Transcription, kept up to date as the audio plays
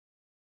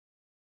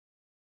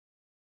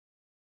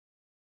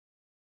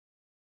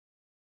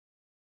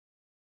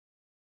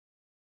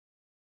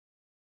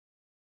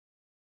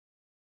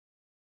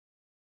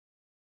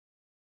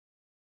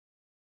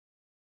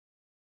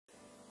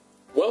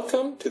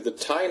Welcome to the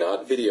tie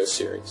knot video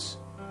series.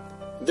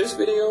 In this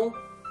video,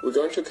 we're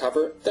going to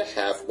cover the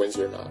half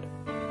Windsor knot.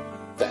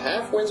 The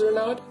half Windsor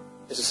knot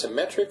is a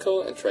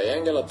symmetrical and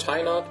triangular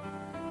tie knot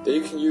that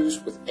you can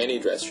use with any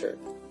dress shirt.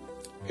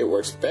 It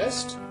works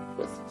best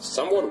with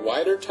somewhat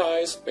wider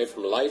ties made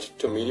from light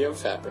to medium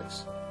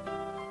fabrics.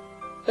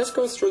 Let's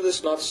go through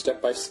this knot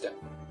step by step.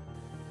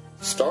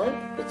 Start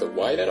with the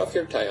wide end of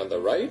your tie on the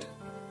right,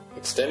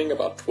 extending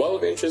about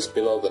 12 inches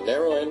below the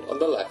narrow end on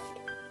the left.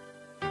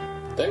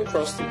 Then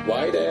cross the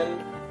wide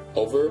end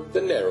over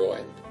the narrow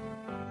end.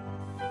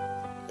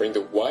 Bring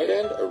the wide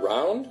end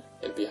around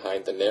and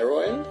behind the narrow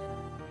end.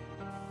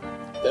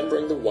 Then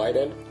bring the wide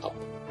end up.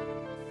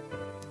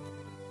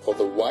 Pull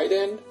the wide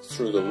end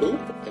through the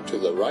loop and to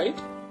the right.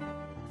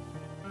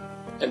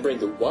 And bring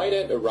the wide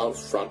end around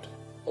front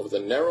over the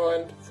narrow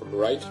end from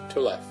right to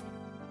left.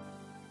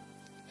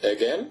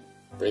 Again,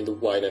 bring the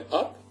wide end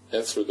up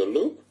and through the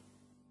loop.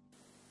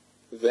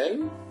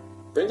 Then,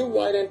 bring the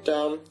wide end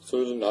down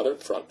through the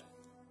knotted front.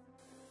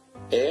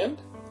 And,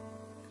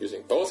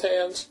 using both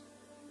hands,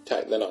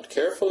 tighten the knot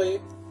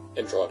carefully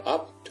and draw it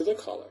up to the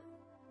collar.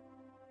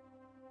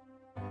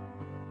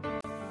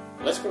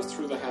 Let's go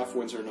through the half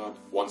Windsor knot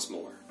once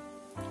more.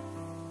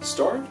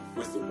 Start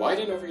with the wide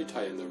end over your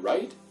tie on the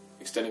right,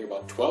 extending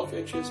about 12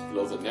 inches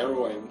below the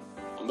narrow end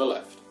on the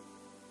left.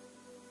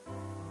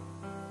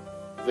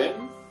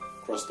 Then,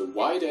 cross the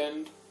wide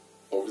end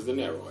over the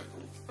narrow end.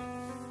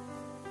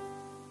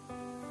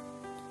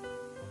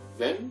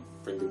 Then,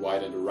 bring the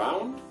wide end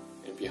around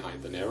and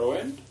behind the narrow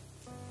end.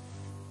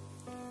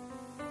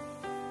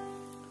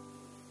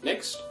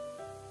 Next,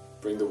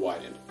 bring the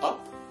wide end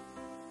up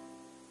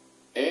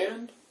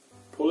and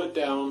pull it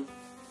down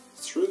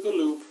through the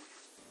loop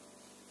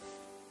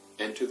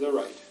and to the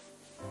right.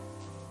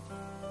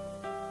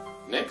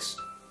 Next,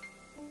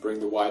 bring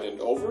the wide end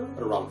over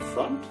around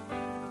front,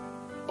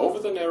 over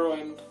the narrow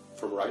end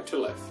from right to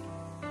left.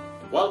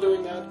 And while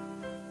doing that,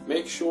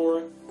 make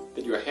sure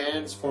that your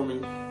hands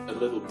forming a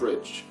little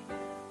bridge.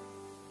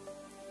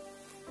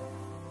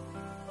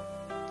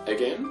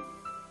 Again,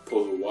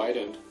 pull the wide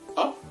end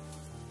up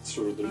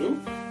through the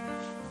loop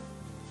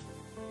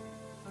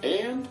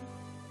and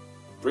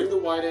bring the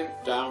wide end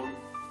down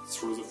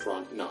through the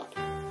front knot.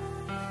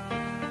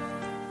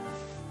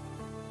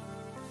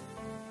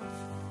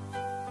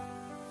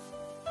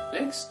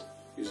 Next,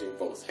 using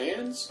both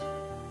hands,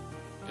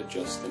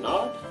 adjust the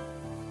knot,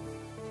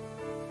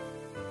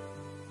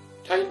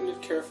 tighten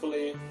it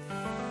carefully,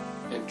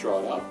 and draw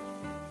it up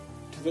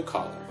to the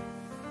collar.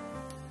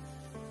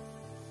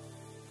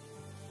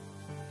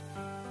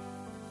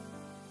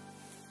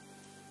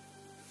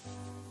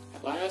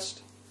 At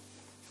last,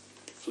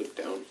 flip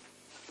down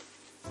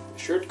the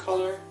shirt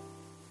collar,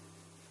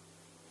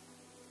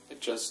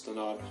 adjust the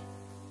knot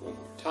one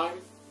more time,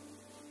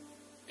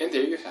 and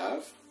there you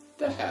have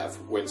the half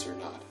Windsor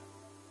knot.